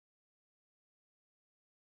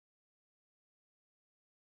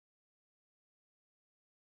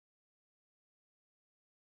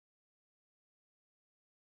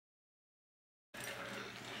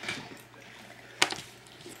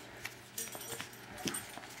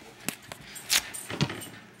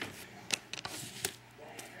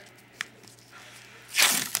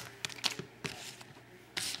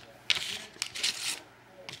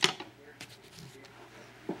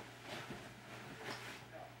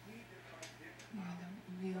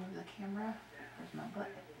camera? Where's my butt?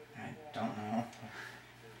 I don't know.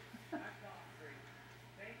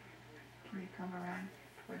 Can you come around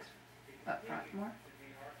towards up front more?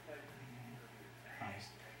 I'll just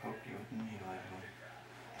poke you with the needle a little.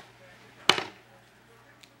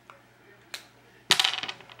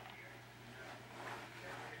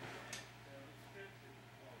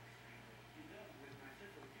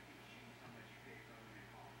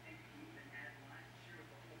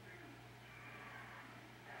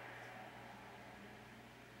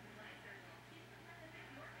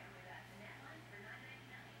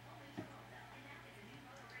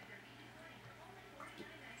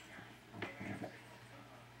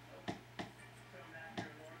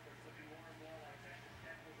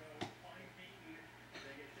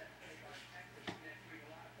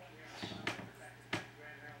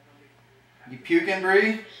 You puking, Bree?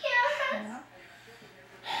 Yeah.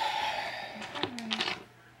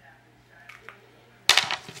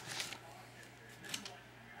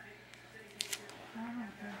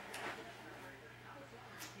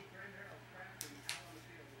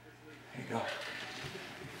 Here you go.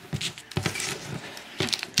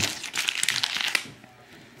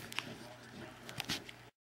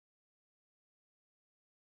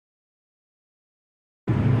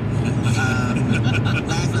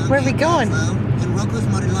 Where are we going? We're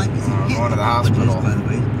going to the hospital.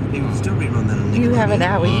 You have an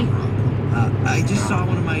owie. I just saw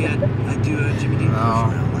one of my Jimmy Dean.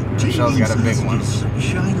 No, Michelle's got a big one.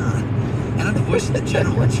 Shine on. And I'm the voice of the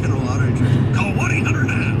General Auto Insurance. Call 1-800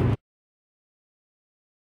 now.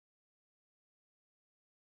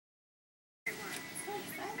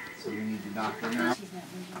 So we need the doctor now. She's not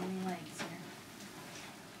moving any legs here.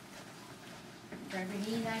 Grab your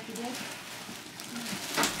knee like you did.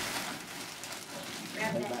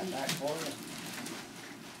 Grab that knee. I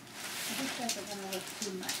think that's gonna look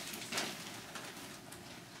too much.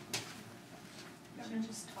 I'm gonna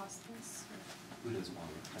just toss this. Who doesn't want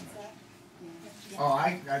to? Yeah.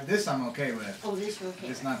 Oh, this I'm okay with. Oh, this you're okay.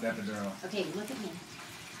 It's not the epidural. Okay, look at me.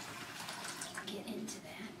 Get into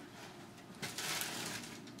that.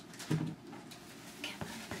 Come on,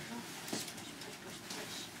 girl. Push, push, push, push,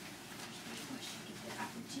 push. Push, push, push. Get the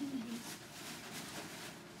opportunity.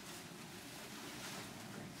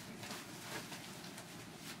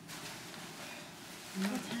 No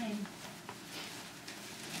time.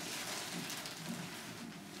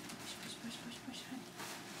 Push, push, push, push, push, honey.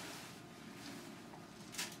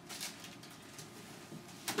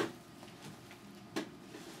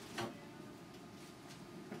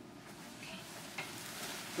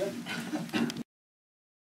 Good.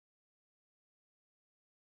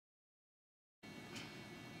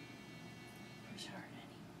 Push hard,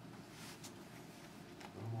 honey.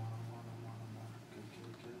 One more.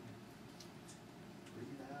 Good.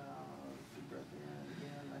 Breathe out. Deep breath in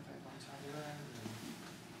again. Like 5 on top of that.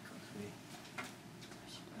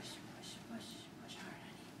 Push, push, push, push. Push hard,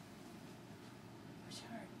 honey. Push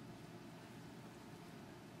hard.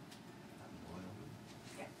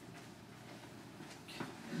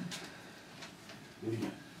 Good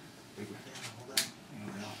again. Big breath in. Hold on. There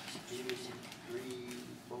you go. 2, 3,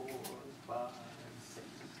 4, 5, 6,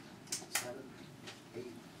 7, 8,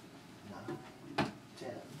 9, 10.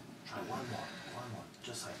 Try one more.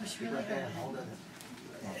 Just like Push big really breath in. hard. Hold it.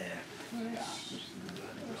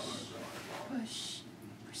 Push.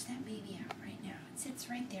 Push that baby out right now. It sits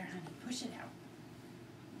right there, honey. Push it out.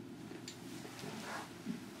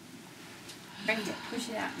 Right there. Push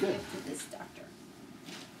it out and Good. give to this doctor.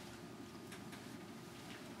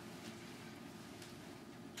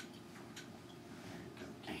 There you go.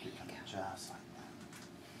 Keep it coming just like that.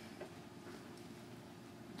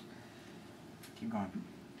 Keep going.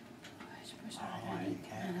 Push hard, Oh, honey. you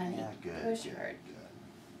can. Come on, honey. Yeah, good. Push good, hard. Good.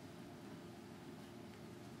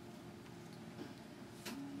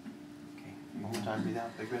 Okay. One more time, breathe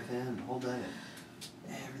out, big breath in, hold that in.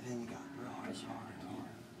 Everything you got, real hard, Push hard.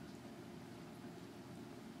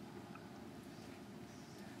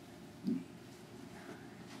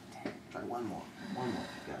 Try one more, you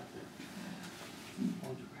got it there.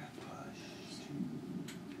 Hold your breath, push. 2,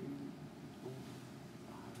 3, 4,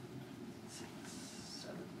 5, 6,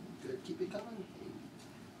 7, good, keep it coming.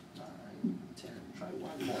 8, 9, 10, try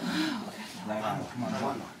one more. Right on. Come on.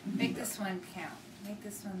 One more. Make this one count. Make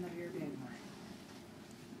this one the rear big one.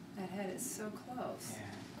 That head is so close.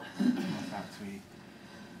 Yeah. What's up, sweetie?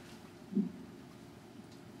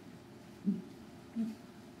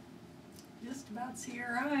 Just about see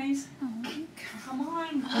your eyes. Come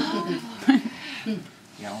on. You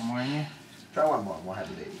got one more in you? Try one more, and we'll have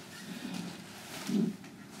the baby.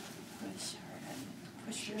 Push hard, honey.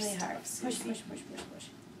 Push really hard. Push, push, push, push, push.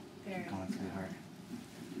 There. Keep going, sweetheart.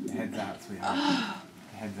 Heads out, sweetheart.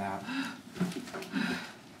 Heads out.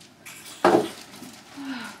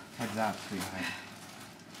 Heads out, sweetheart.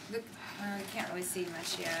 Look, I can't really see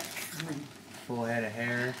much yet. Full head of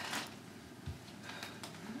hair.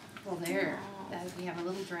 Well, there. We have a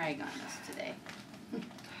little drag on us today. And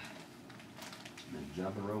then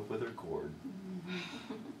jump a rope with her cord.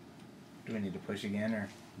 Do we need to push again or?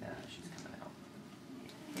 Nah, she's coming out.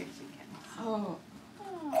 Here she comes. Oh.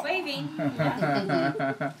 Waving.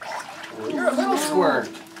 Well, you're a little squirt.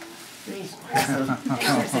 There's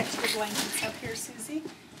extra blankets up here, Susie.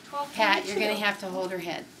 Pat, you're going to have to hold her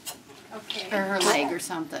head. Okay. Or her leg or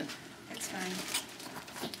something. It's fine.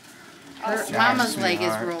 Her Sorry, mama's leg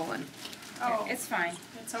is sweetheart. rolling. Oh, It's fine.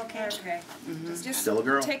 it's okay. Okay. Mhm. Just Still a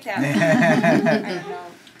girl? take that. I don't know.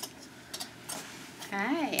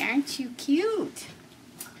 Hi, aren't you cute?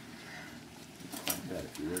 Bet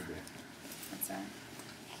if you would be. What's that?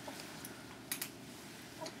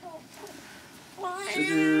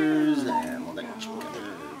 Scissors, and we'll take a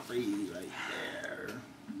freeze right there.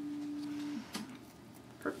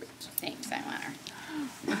 Perfect. Thanks, I want her.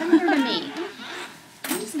 Come here to me.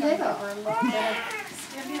 She's little.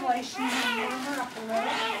 Stimulation and move her up a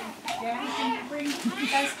little. Yeah, you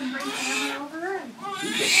guys can bring camera over and. You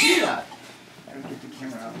can see that. Get the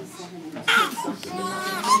camera out.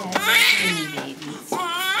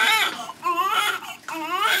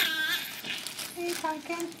 Hey,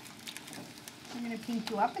 Pumpkin. I'm gonna pink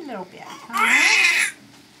you up a little bit, huh?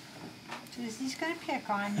 Susie's gonna pick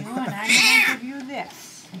on you, and I'm gonna give you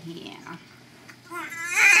this. Yeah.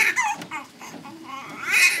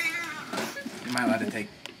 Am I allowed to take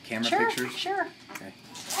camera Sure, pictures? sure. Okay.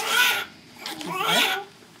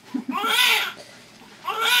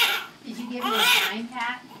 Did you give me a time,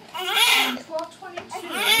 Pat?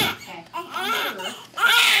 12:22. Okay.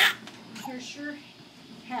 Here's your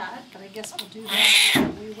hat, but I guess we'll do that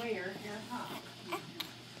when we wear here, huh?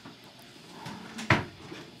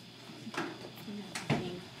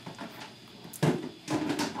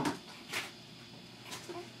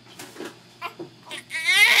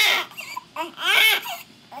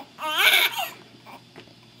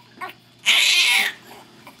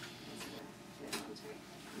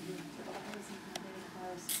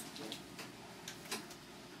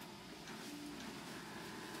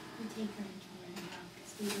 We take her into her now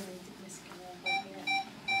because we really did whisk her over here.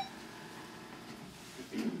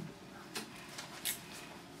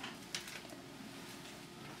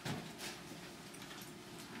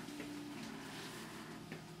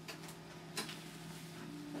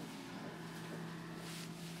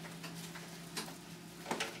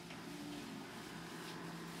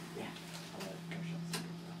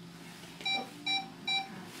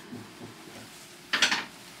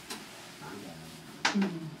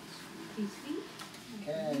 Be sweet.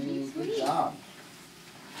 Okay, good job.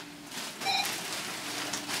 You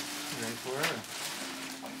ready for her?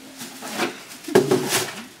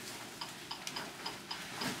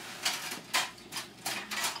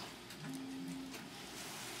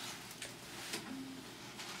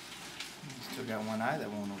 Still got one eye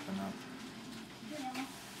that won't open up.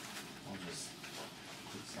 I'll just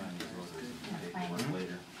sign these orders and take one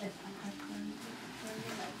later.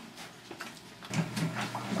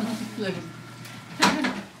 Look.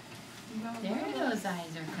 There those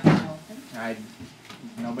eyes are coming open.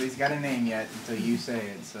 Nobody's got a name yet until you say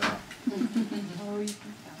it, so. Oh, you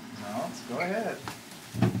can tell. No, go ahead.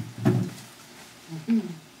 You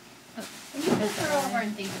can put her over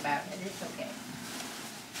and think about it. It's okay.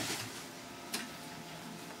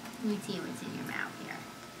 Let me see what's in your mouth here.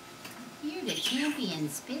 You're the champion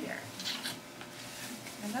spitter.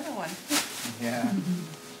 Another one. Yeah.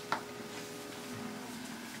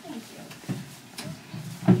 Thank you.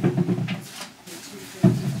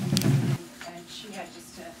 And she had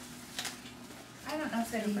just a, I don't know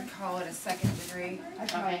if they'd even call it a second degree. I'd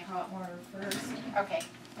probably Okay. call it more of a first. Okay,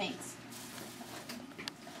 thanks.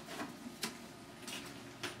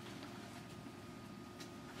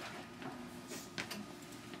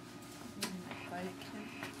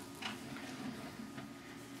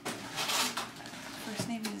 First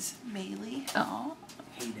name is Maelee. Oh.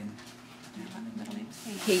 Hayden. And middle name's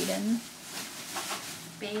Hayden.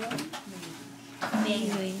 Hayden.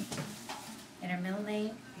 Bailey. And her middle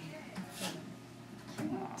name? Hayden.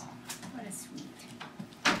 What a sweet.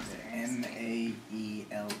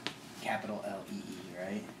 M-A-E-L, capital L-E-E,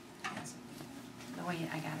 right? Yes. Oh wait,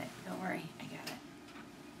 I got it. Don't worry, I got it.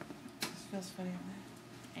 This feels funny on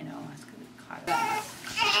I know, that's because we caught it.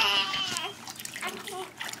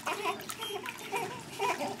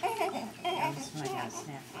 I just want to have a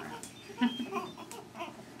snack for her.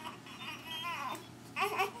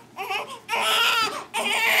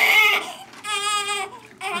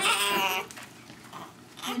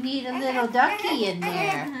 little ducky in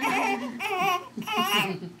there.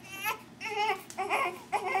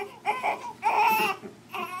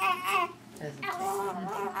 Doesn't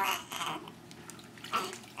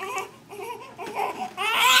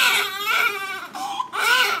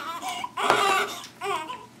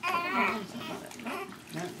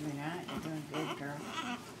No, you're not. You're doing good, girl.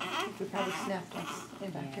 We probably snapped us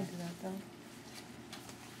back Yeah. into that though.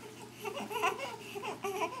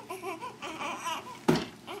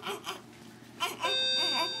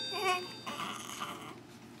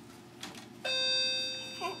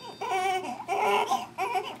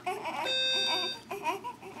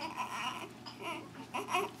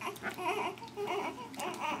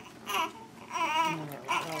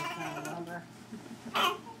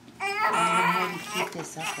 I'm going to keep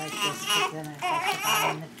this up like this because then I have to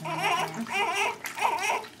buy in the corner.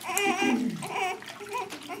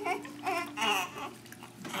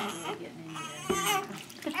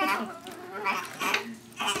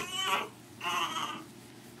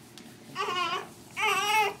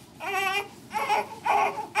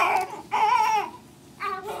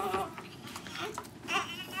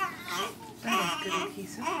 That was good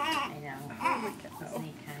adhesive. I know. Oh, we can- Isn't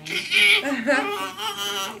he kind?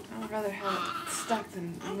 I would rather have it stuck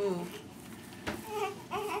than moved.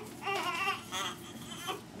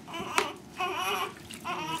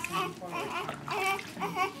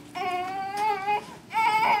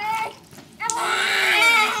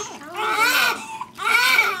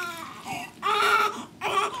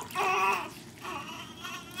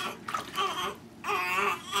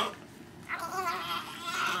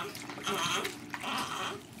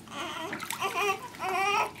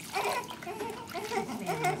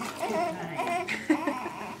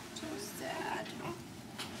 So sad.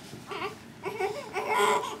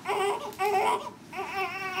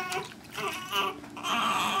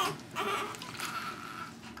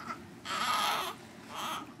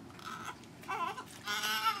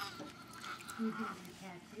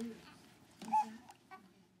 Tattoos.